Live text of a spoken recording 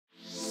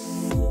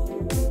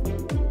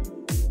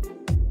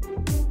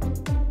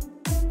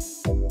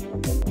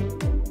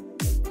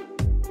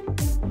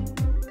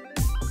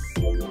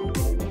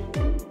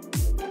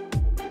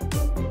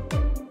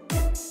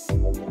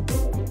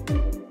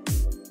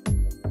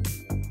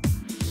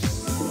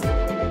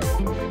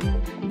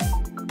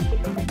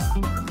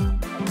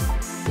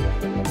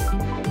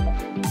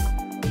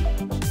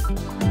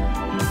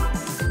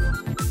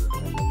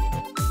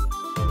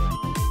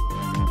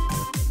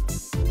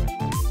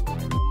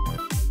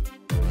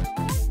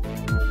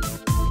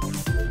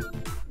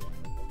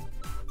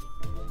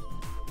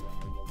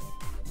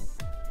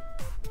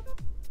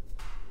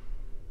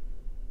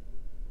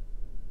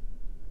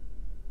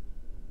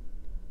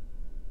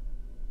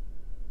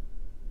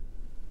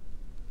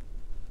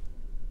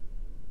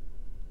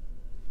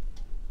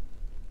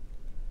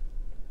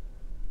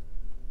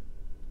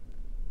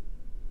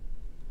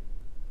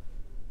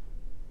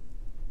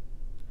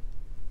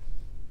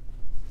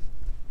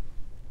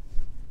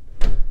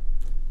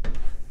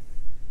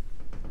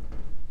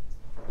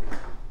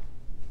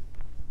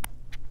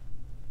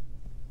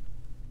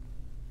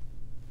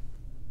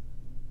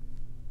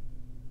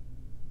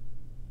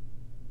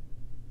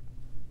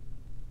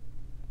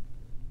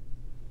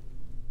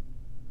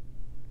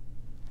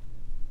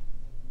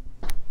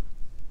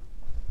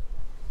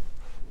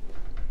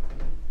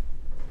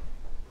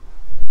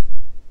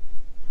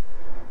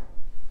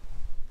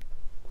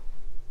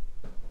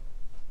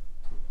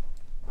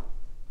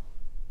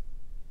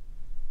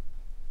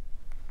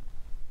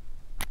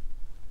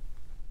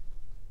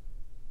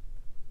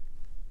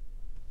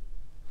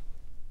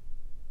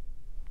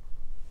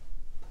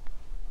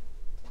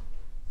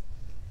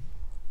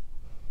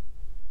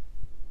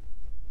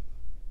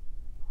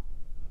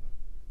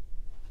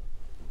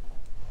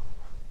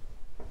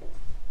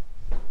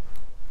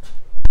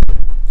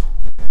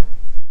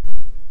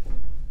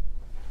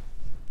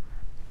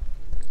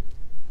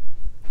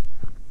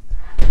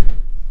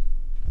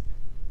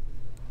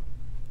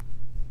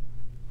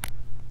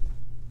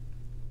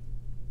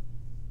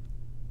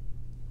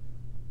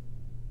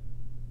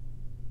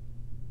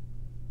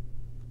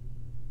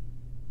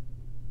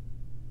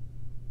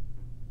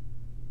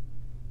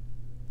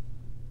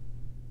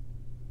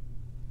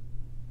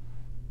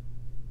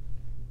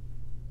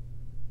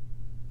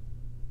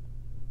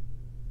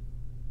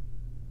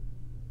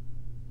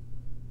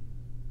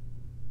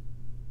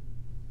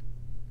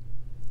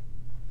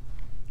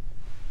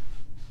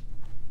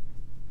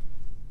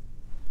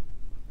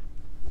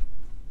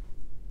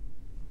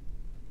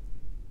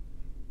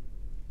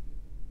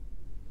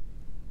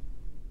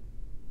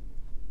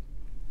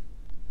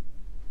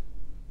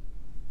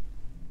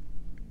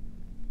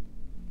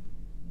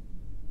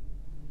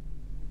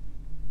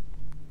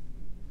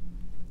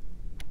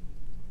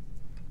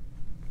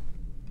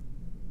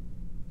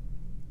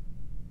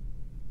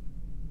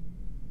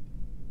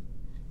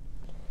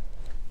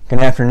Good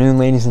afternoon,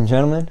 ladies and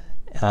gentlemen,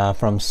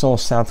 from Seoul,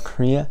 South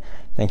Korea.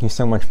 Thank you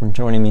so much for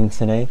joining me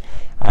today.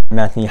 I'm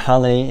at the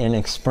Hongdae Inn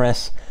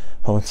Express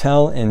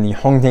Hotel in the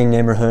Hongdae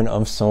neighborhood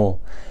of Seoul.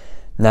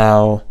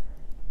 Now,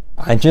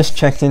 I just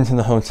checked into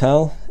the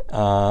hotel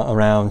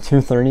around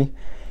 2:30,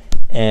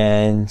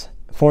 and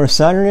for a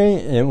Saturday,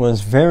 it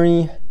was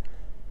very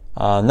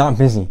not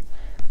busy.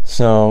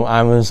 So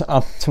I was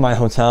up to my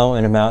hotel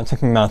in it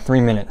took me about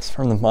 3 minutes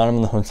from the bottom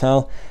of the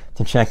hotel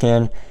to check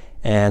in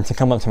and to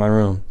come up to my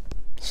room.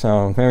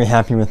 So very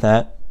happy with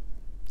that.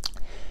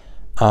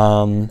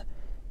 The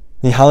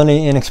Hongdae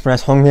Inn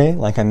Express Hongdae,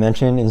 like I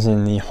mentioned, is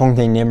in the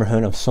Hongdae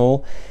neighborhood of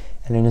Seoul,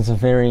 and it is a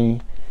very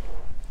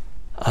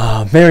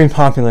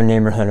popular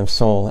neighborhood of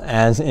Seoul,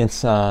 as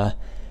it's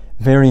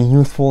very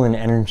youthful and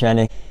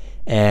energetic,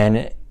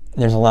 and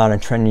there's a lot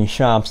of trendy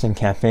shops and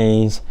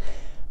cafes,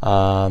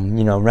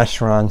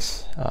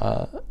 restaurants,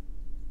 a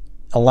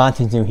lot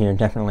to do here,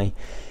 definitely.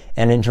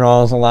 And it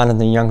draws a lot of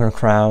the younger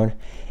crowd,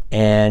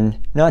 and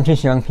not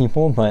just young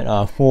people, but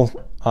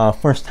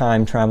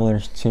first-time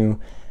travelers to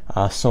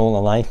Seoul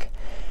alike.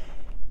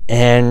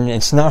 And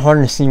it's not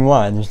hard to see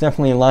why. There's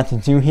definitely a lot to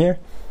do here,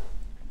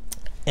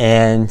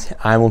 and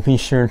I will be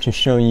sure to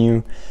show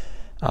you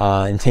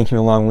and take you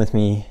along with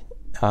me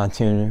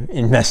to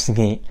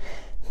investigate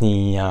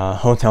the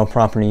hotel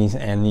properties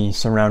and the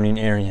surrounding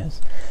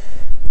areas.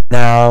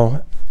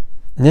 Now,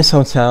 this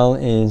hotel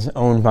is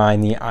owned by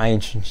the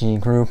IHG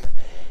group,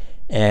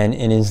 and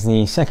it is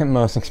the second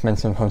most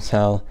expensive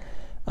hotel,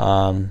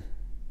 the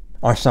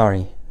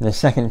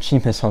second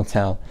cheapest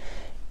hotel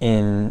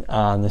in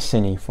the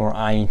city for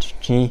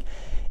IHG.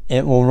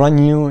 It will run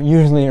you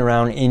usually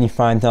around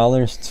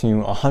 $85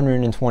 to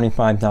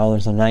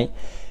 $125 a night,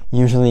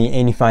 usually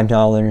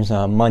 $85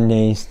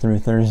 Mondays through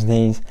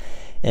Thursdays,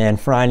 and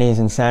Fridays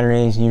and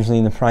Saturdays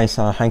usually the price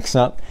hikes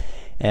up,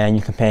 and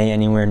you can pay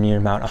anywhere near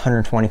about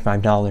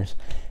 $125.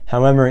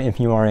 However, if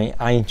you are a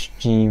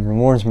IHG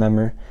rewards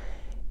member,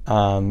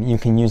 you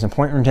can use a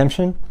point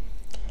redemption,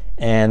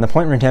 and the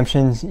point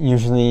redemptions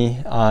usually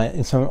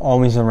it's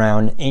always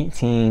around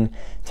 18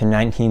 to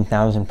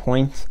 19,000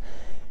 points.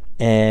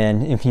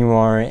 And if you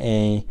are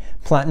a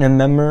platinum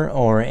member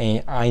or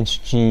a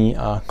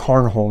IHG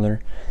card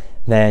holder,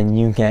 then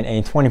you get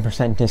a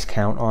 20%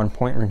 discount on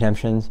point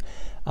redemptions.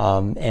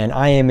 And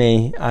I am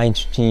a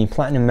IHG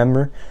platinum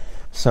member,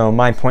 so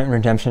my point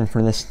redemption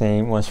for this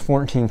stay was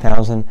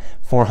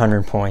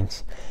 14,400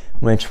 points,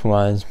 which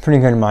was pretty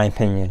good in my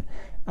opinion.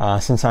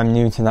 Since I'm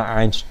new to the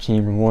IHG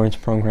rewards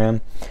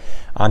program,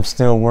 I'm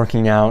still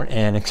working out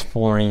and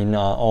exploring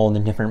all the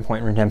different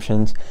point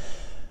redemptions.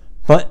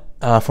 But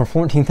for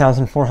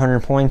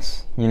 14,400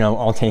 points,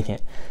 I'll take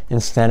it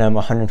instead of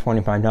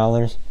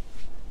 $125.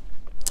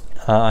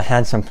 I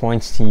had some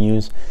points to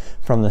use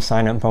from the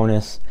sign-up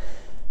bonus,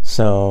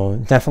 so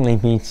definitely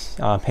beats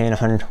paying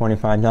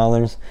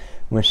 $125,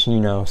 which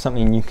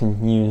something you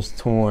can use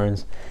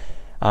towards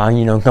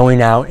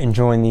going out,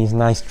 enjoying these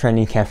nice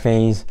trendy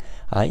cafes,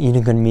 eat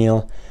a good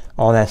meal,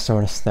 all that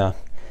sort of stuff.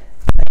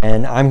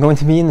 And I'm going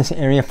to be in this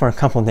area for a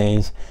couple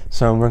days,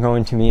 so we're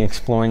going to be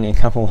exploring a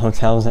couple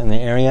hotels in the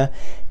area,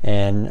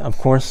 and of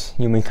course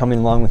you'll be coming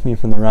along with me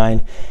for the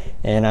ride.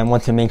 And I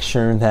want to make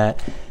sure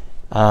that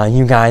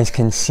you guys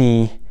can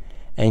see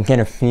and get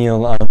a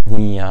feel of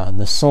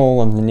the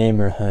soul of the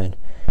neighborhood.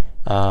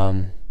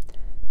 So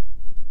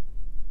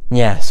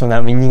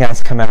that when you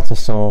guys come out to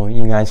Seoul,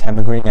 you guys have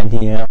a great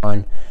idea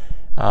on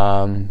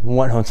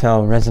what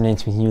hotel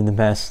resonates with you the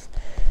best,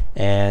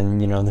 and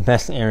the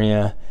best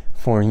area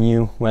for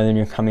you, whether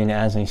you're coming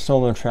as a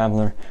solo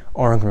traveler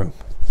or a group,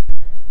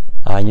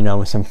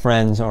 with some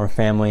friends or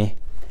family,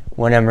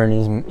 whatever it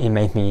is it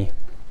may be.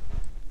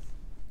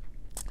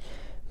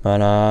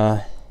 But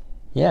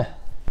yeah.